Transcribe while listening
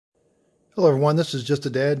Hello everyone, this is Just a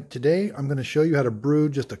Dad. Today I'm going to show you how to brew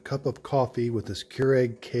just a cup of coffee with this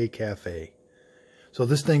Keurig K-Cafe. So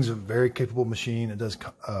this thing's a very capable machine. It does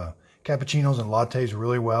cappuccinos and lattes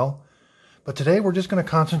really well. But today we're just going to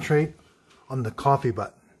concentrate on the coffee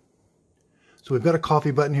button. So we've got a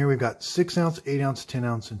coffee button here. We've got 6 ounce, 8 ounce, 10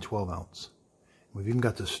 ounce, and 12 ounce. We've even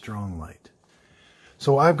got the strong light.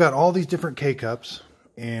 So I've got all these different K-Cups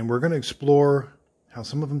and we're going to explore how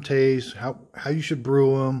some of them taste, how you should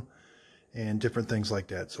brew them, and different things like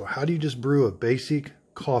that. So how do you just brew a basic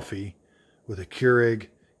coffee with a Keurig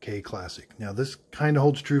K-Classic? Now this kind of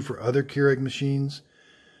holds true for other Keurig machines.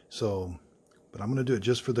 But I'm going to do it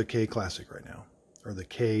just for the K-Classic right now, or the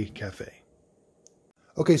K-Cafe.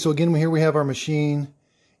 Okay, so again, here we have our machine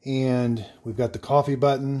and we've got the coffee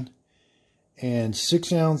button and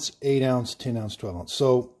 6 ounce, 8 ounce, 10 ounce, 12 ounce.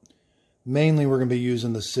 So mainly we're going to be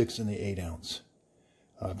using the 6 and the 8 ounce.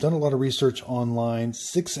 I've done a lot of research online.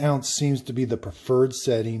 6 ounce seems to be the preferred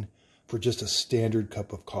setting for just a standard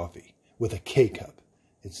cup of coffee with a K-Cup.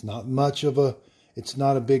 It's not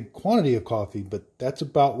a big quantity of coffee, but that's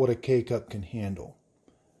about what a K-Cup can handle.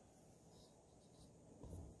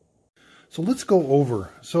 So let's go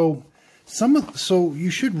over. So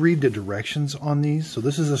you should read the directions on these. So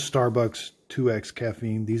this is a Starbucks 2X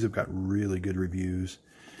caffeine. These have got really good reviews.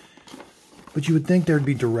 But you would think there'd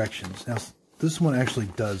be directions. Now, this one actually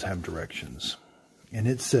does have directions, and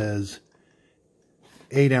it says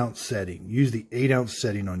 8 ounce setting. Use the 8 ounce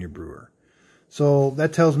setting on your brewer. So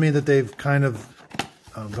that tells me that they've kind of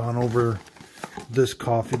gone over this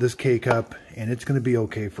coffee, this K-Cup, and it's going to be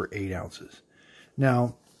okay for 8 ounces.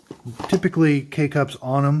 Now, typically K-Cups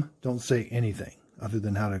on them don't say anything other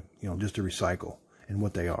than how to, just to recycle and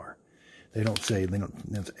what they are. They don't say,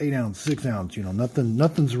 it's 8 ounce, 6 ounce,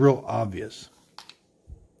 nothing's real obvious.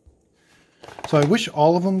 So I wish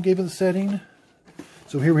all of them gave it a setting.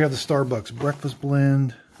 So here we have the Starbucks breakfast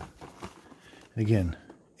blend. And again,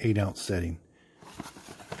 8 ounce setting.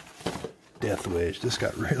 Death Wish. This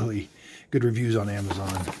got really good reviews on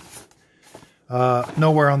Amazon.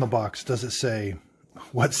 Nowhere on the box does it say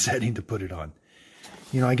what setting to put it on.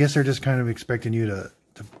 I guess they're just kind of expecting you to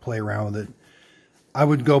play around with it. I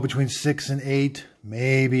would go between 6 and 8,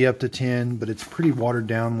 maybe up to 10, but it's pretty watered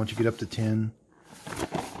down once you get up to 10.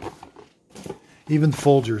 Even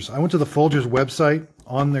Folgers. I went to the Folgers website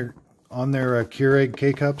on their Keurig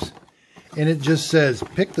K-Cups, and it just says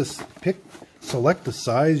select the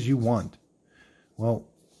size you want. Well,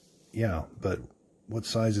 yeah, but what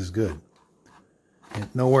size is good?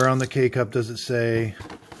 And nowhere on the K-Cup does it say.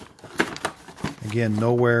 Again,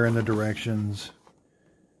 nowhere in the directions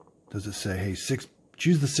does it say, hey,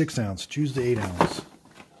 choose the 6 ounce, choose the 8 ounce.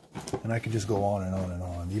 And I can just go on and on and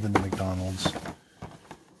on. Even the McDonald's,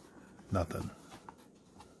 nothing.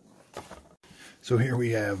 So here we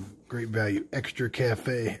have great value extra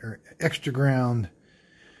cafe or extra ground,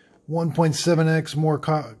 1.7x more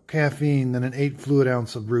caffeine than an 8 fluid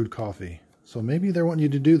ounce of brewed coffee. So maybe they're wanting you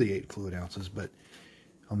to do the 8 fluid ounces, but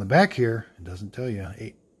on the back here it doesn't tell you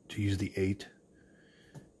to use the 8.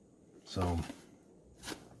 So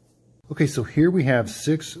okay, so here we have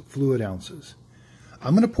 6 fluid ounces.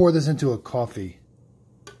 I'm going to pour this into a coffee.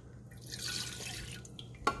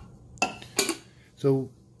 So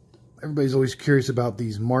everybody's always curious about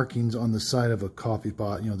these markings on the side of a coffee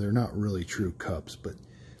pot. They're not really true cups, but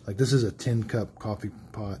like this is a 10 cup coffee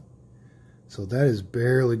pot. So that is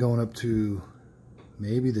barely going up to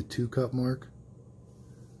maybe the 2 cup mark.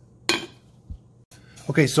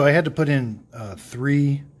 Okay, so I had to put in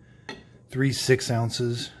three 6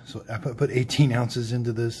 ounces. So I put 18 ounces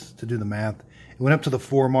into this to do the math. It went up to the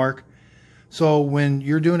 4 mark. So when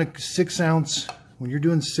you're doing a 6 ounce, when you're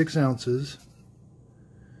doing 6 ounces,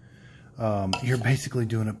 you're basically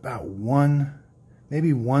doing about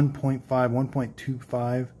maybe 1.5,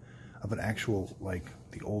 1.25 of an actual, like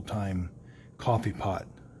the old time coffee pot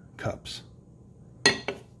cups.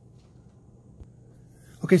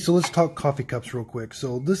 Okay, so let's talk coffee cups real quick.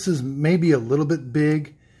 So this is maybe a little bit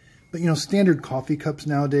big, but standard coffee cups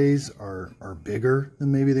nowadays are bigger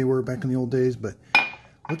than maybe they were back in the old days. But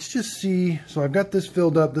let's just see. So I've got this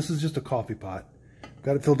filled up. This is just a coffee pot.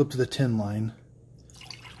 Got it filled up to the 10 line.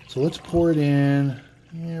 So let's pour it in.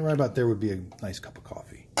 Yeah, right about there would be a nice cup of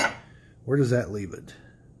coffee. Where does that leave it?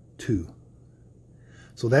 2.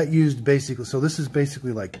 So that used basically, so this is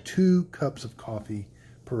basically like 2 cups of coffee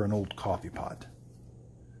per an old coffee pot.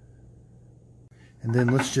 And then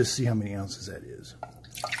let's just see how many ounces that is.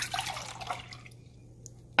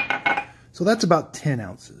 So that's about 10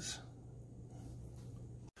 ounces.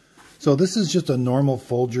 So this is just a normal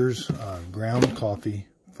Folgers ground coffee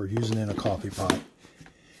for using in a coffee pot.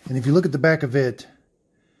 And if you look at the back of it,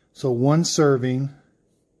 So 1 serving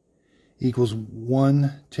equals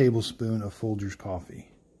 1 tablespoon of Folgers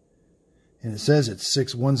coffee. And it says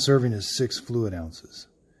it's 1 serving is 6 fluid ounces.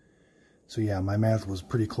 So yeah, my math was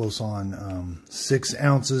pretty close on. 6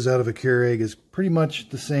 ounces out of a Keurig is pretty much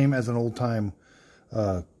the same as an old-time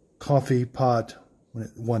coffee pot,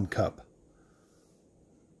 1 cup.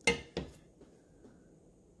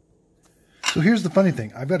 So here's the funny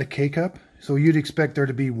thing. I've got a K-Cup, so you'd expect there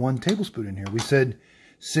to be 1 tablespoon in here. We said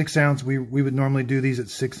 6 ounce. We would normally do these at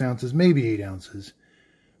 6 ounces, maybe 8 ounces.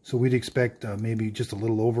 So we'd expect maybe just a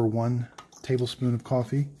little over 1 tablespoon of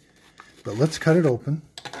coffee. But let's cut it open.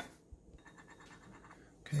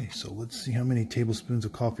 Okay, so let's see how many tablespoons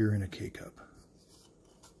of coffee are in a K-Cup.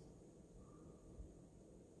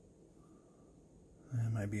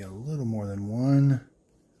 That might be a little more than 1.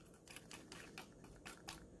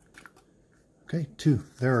 Okay, 2.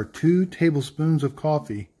 There are 2 tablespoons of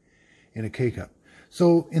coffee in a K-Cup.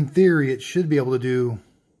 So in theory, it should be able to do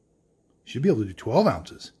 12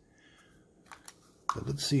 ounces. But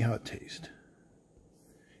let's see how it tastes.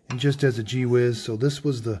 And just as a gee whiz, so this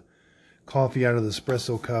was the coffee out of the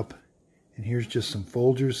espresso cup, and here's just some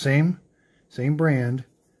Folgers, same brand,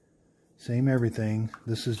 same everything.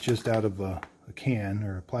 This is just out of a can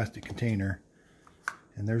or a plastic container,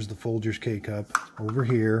 and there's the Folgers K-Cup over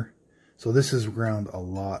here. So this is ground a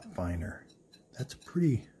lot finer. It's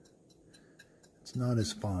not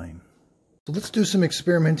as fine. So let's do some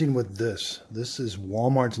experimenting with this. This is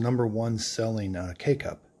Walmart's #1 selling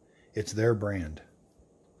K-Cup. It's their brand.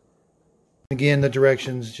 Again, the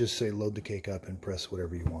directions just say load the K-Cup and press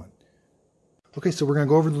whatever you want. Okay, so we're going to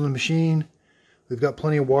go over to the machine. We've got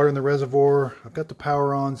plenty of water in the reservoir. I've got the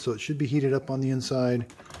power on, so it should be heated up on the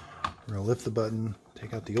inside. We're going to lift the button,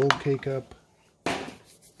 take out the old K-Cup.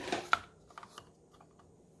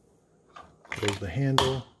 Close the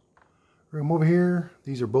handle. We're going to come over here.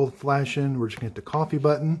 These are both flashing. We're just going to hit the coffee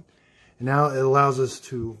button. And now it allows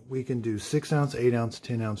us we can do 6 ounce, 8 ounce,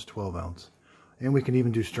 10 ounce, 12 ounce. And we can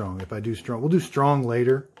even do strong. If I do strong, we'll do strong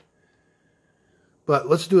later. But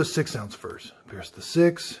let's do a 6 ounce first. Press the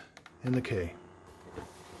 6 and the K.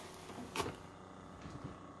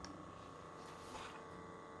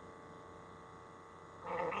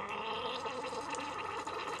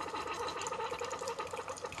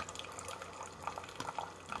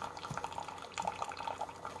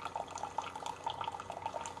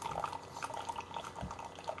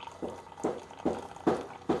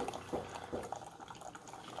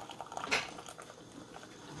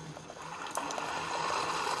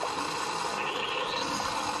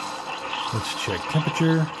 Let's check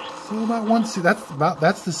temperature. So about 160.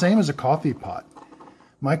 That's the same as a coffee pot.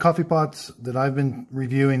 My coffee pots that I've been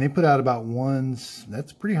reviewing, they put out about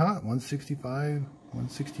that's pretty hot, 165,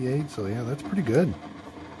 168. So yeah, that's pretty good.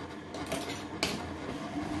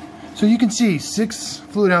 So you can see 6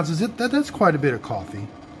 fluid ounces. That's quite a bit of coffee.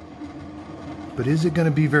 But is it going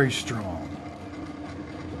to be very strong?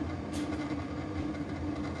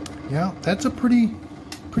 Yeah, that's a pretty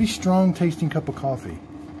strong tasting cup of coffee.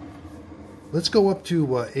 Let's go up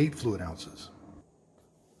to 8 fluid ounces.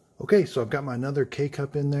 Okay, so I've got my another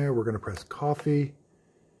K-Cup in there. We're going to press coffee,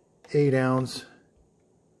 8 ounce,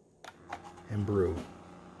 and brew.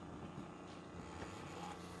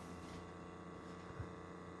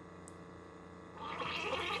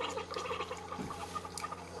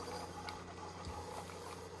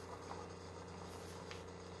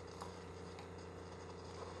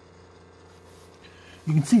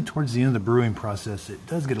 You can see towards the end of the brewing process, it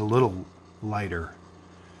does get a little lighter,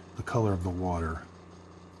 the color of the water.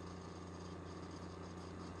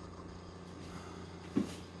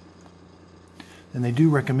 And they do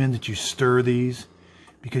recommend that you stir these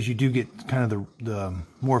because you do get kind of the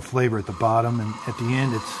more flavor at the bottom, and at the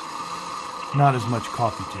end it's not as much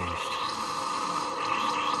coffee taste.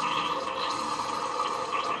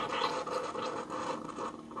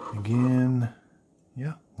 Again,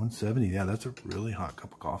 yeah, 170. Yeah, that's a really hot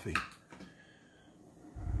cup of coffee.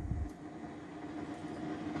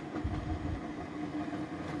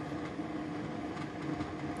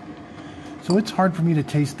 So it's hard for me to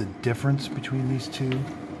taste the difference between these two.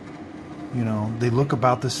 You know, they look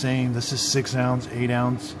about the same. This is 6 ounce, 8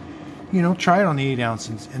 ounce. You know, try it on the 8 ounce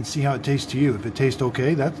and see how it tastes to you. If it tastes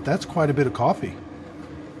okay, that's quite a bit of coffee.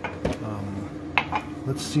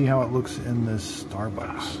 Let's see how it looks in this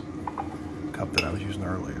Starbucks cup that I was using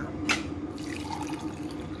earlier.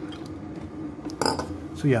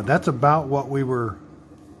 So yeah, that's about what we were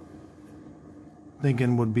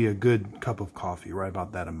thinking would be a good cup of coffee, right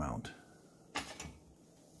about that amount.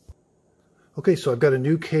 Okay, so I've got a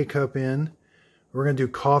new K-Cup in. We're going to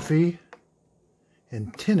do coffee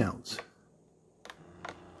and 10 ounce.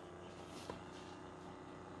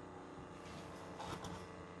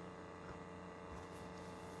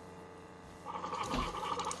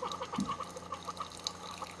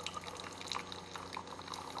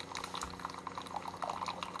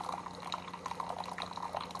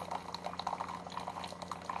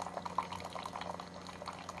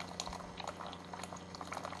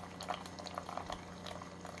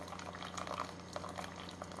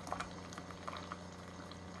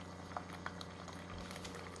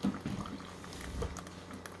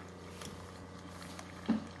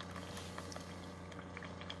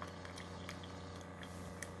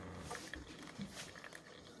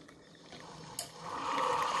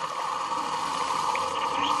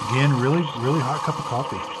 Again, really, really hot cup of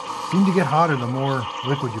coffee. Seems to get hotter the more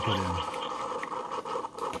liquid you put in.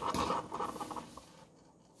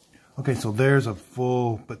 Okay, so there's a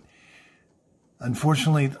full, but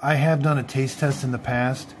unfortunately, I have done a taste test in the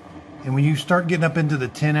past, and when you start getting up into the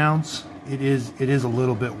 10 ounce, it is a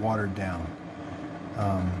little bit watered down.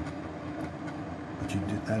 But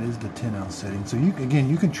that is the 10 ounce setting. So you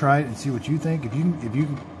can try it and see what you think.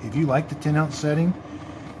 If you like the 10 ounce setting,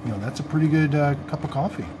 you know, that's a pretty good cup of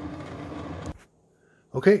coffee.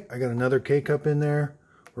 Okay, I got another K-Cup in there.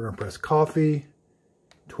 We're gonna press coffee,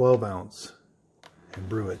 12 ounce, and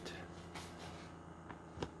brew it.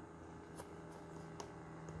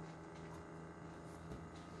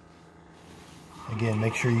 Again,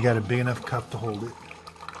 make sure you got a big enough cup to hold it.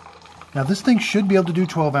 Now this thing should be able to do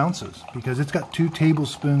 12 ounces because it's got 2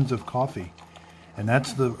 tablespoons of coffee. And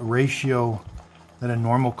that's the ratio that a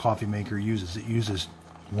normal coffee maker uses. It uses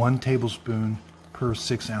 1 tablespoon per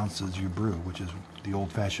 6 ounces you brew, which is the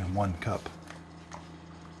old-fashioned 1 cup.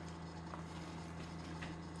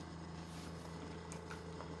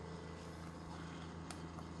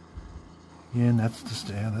 And that's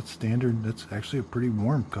standard. That's actually a pretty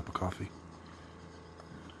warm cup of coffee.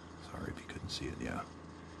 Sorry if you couldn't see it. Yeah,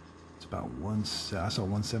 it's about I saw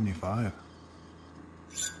 175.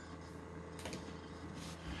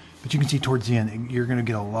 But you can see towards the end, you're going to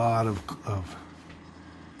get a lot of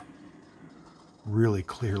really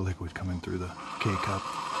clear liquid coming through the K-Cup.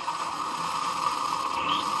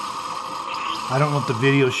 I don't know if the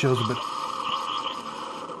video shows it, but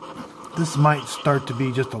this might start to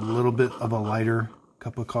be just a little bit of a lighter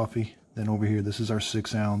cup of coffee than over here. This is our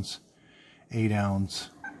 6 ounce, 8 ounce,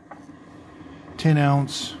 10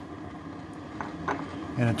 ounce,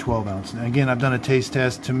 and a 12 ounce. And again, I've done a taste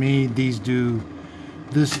test. To me, this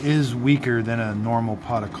is weaker than a normal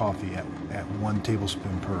pot of coffee at 1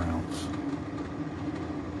 tablespoon per ounce.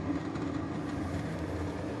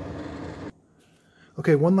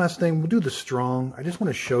 Okay, one last thing. We'll do the strong. I just want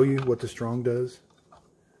to show you what the strong does.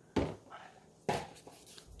 And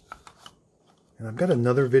I've got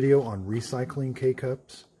another video on recycling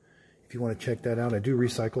K-Cups. If you want to check that out, I do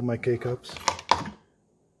recycle my K-Cups.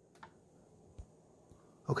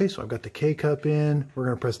 Okay, so I've got the K-Cup in. We're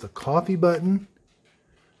going to press the coffee button,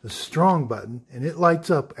 the strong button, and it lights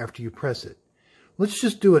up after you press it. Let's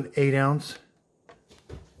just do an 8 ounce.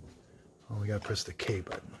 Oh, we got to press the K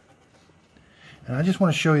button. And I just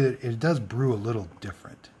want to show you that it does brew a little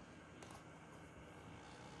different.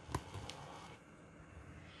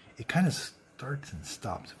 It kind of starts and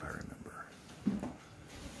stops, if I remember.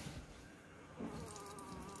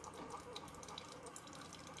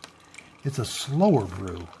 It's a slower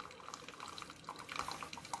brew.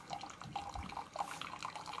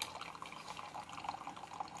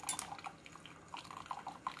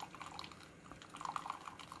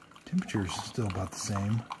 Temperature is still about the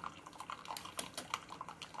same.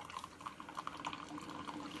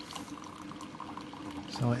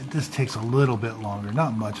 So this takes a little bit longer,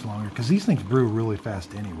 not much longer, because these things brew really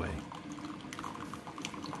fast anyway.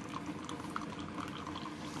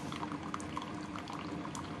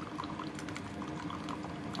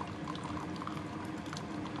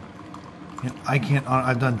 And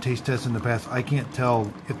I've done taste tests in the past, I can't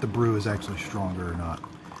tell if the brew is actually stronger or not.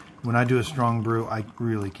 When I do a strong brew, I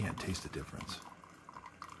really can't taste the difference.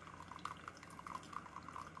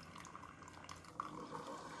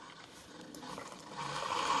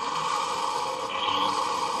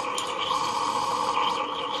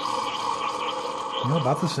 You know,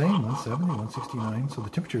 about the same, 170, 169, so the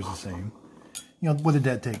temperature is the same. You know, what did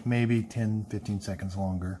that take? Maybe 10, 15 seconds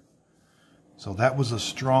longer. So that was a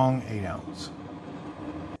strong 8 ounce.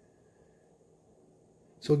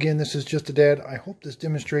 So again, this is just a dad. I hope this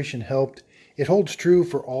demonstration helped. It holds true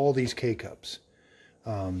for all these K-Cups.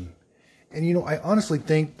 And you know, I honestly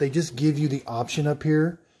think they just give you the option up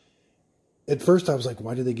here. At first I was like,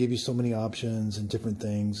 why do they give you so many options and different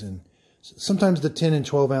things? And sometimes the 10 and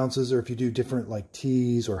 12 ounces, or if you do different like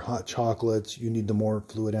teas or hot chocolates, you need the more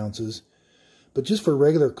fluid ounces. But just for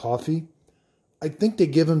regular coffee, I think they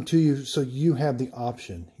give them to you so you have the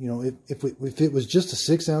option. You know, if it was just a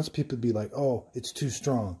 6 ounce, people would be like, oh, it's too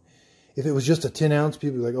strong. If it was just a 10 ounce,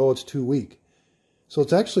 people would be like, oh, it's too weak. So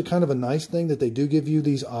it's actually kind of a nice thing that they do give you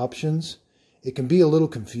these options. It can be a little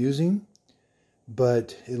confusing,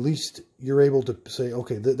 but at least you're able to say,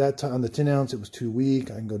 okay, that time on the 10 ounce, it was too weak.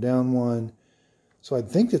 I can go down one. So I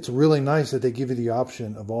think it's really nice that they give you the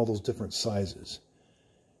option of all those different sizes.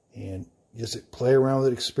 And just play around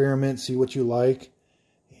with it, experiment, see what you like.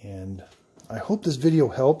 And I hope this video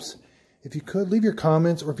helps. If you could, leave your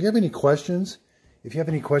comments, or if you have any questions,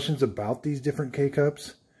 about these different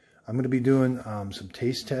K-Cups, I'm going to be doing some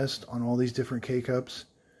taste tests on all these different K-Cups.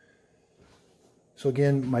 So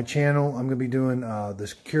again, my channel, I'm going to be doing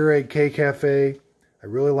this Keurig K-Cafe. I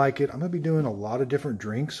really like it. I'm going to be doing a lot of different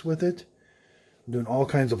drinks with it. I'm doing all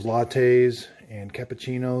kinds of lattes and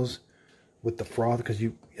cappuccinos with the froth, because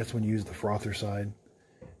that's when you use the frother side.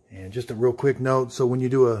 And just a real quick note, so when you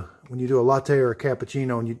do a latte or a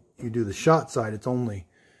cappuccino and you do the shot side, it's only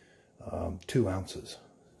 2 ounces.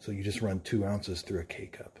 So you just run 2 ounces through a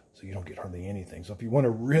K-Cup, so you don't get hardly anything. So if you want a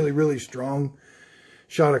really, really strong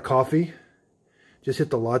shot of coffee, just hit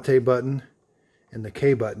the latte button and the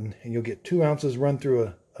K button, and you'll get 2 ounces run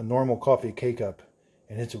through a normal coffee K-Cup,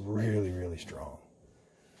 and it's really, really strong.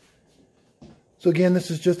 So again,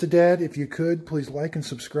 this is Just a Dad. If you could, please like and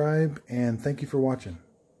subscribe, and thank you for watching.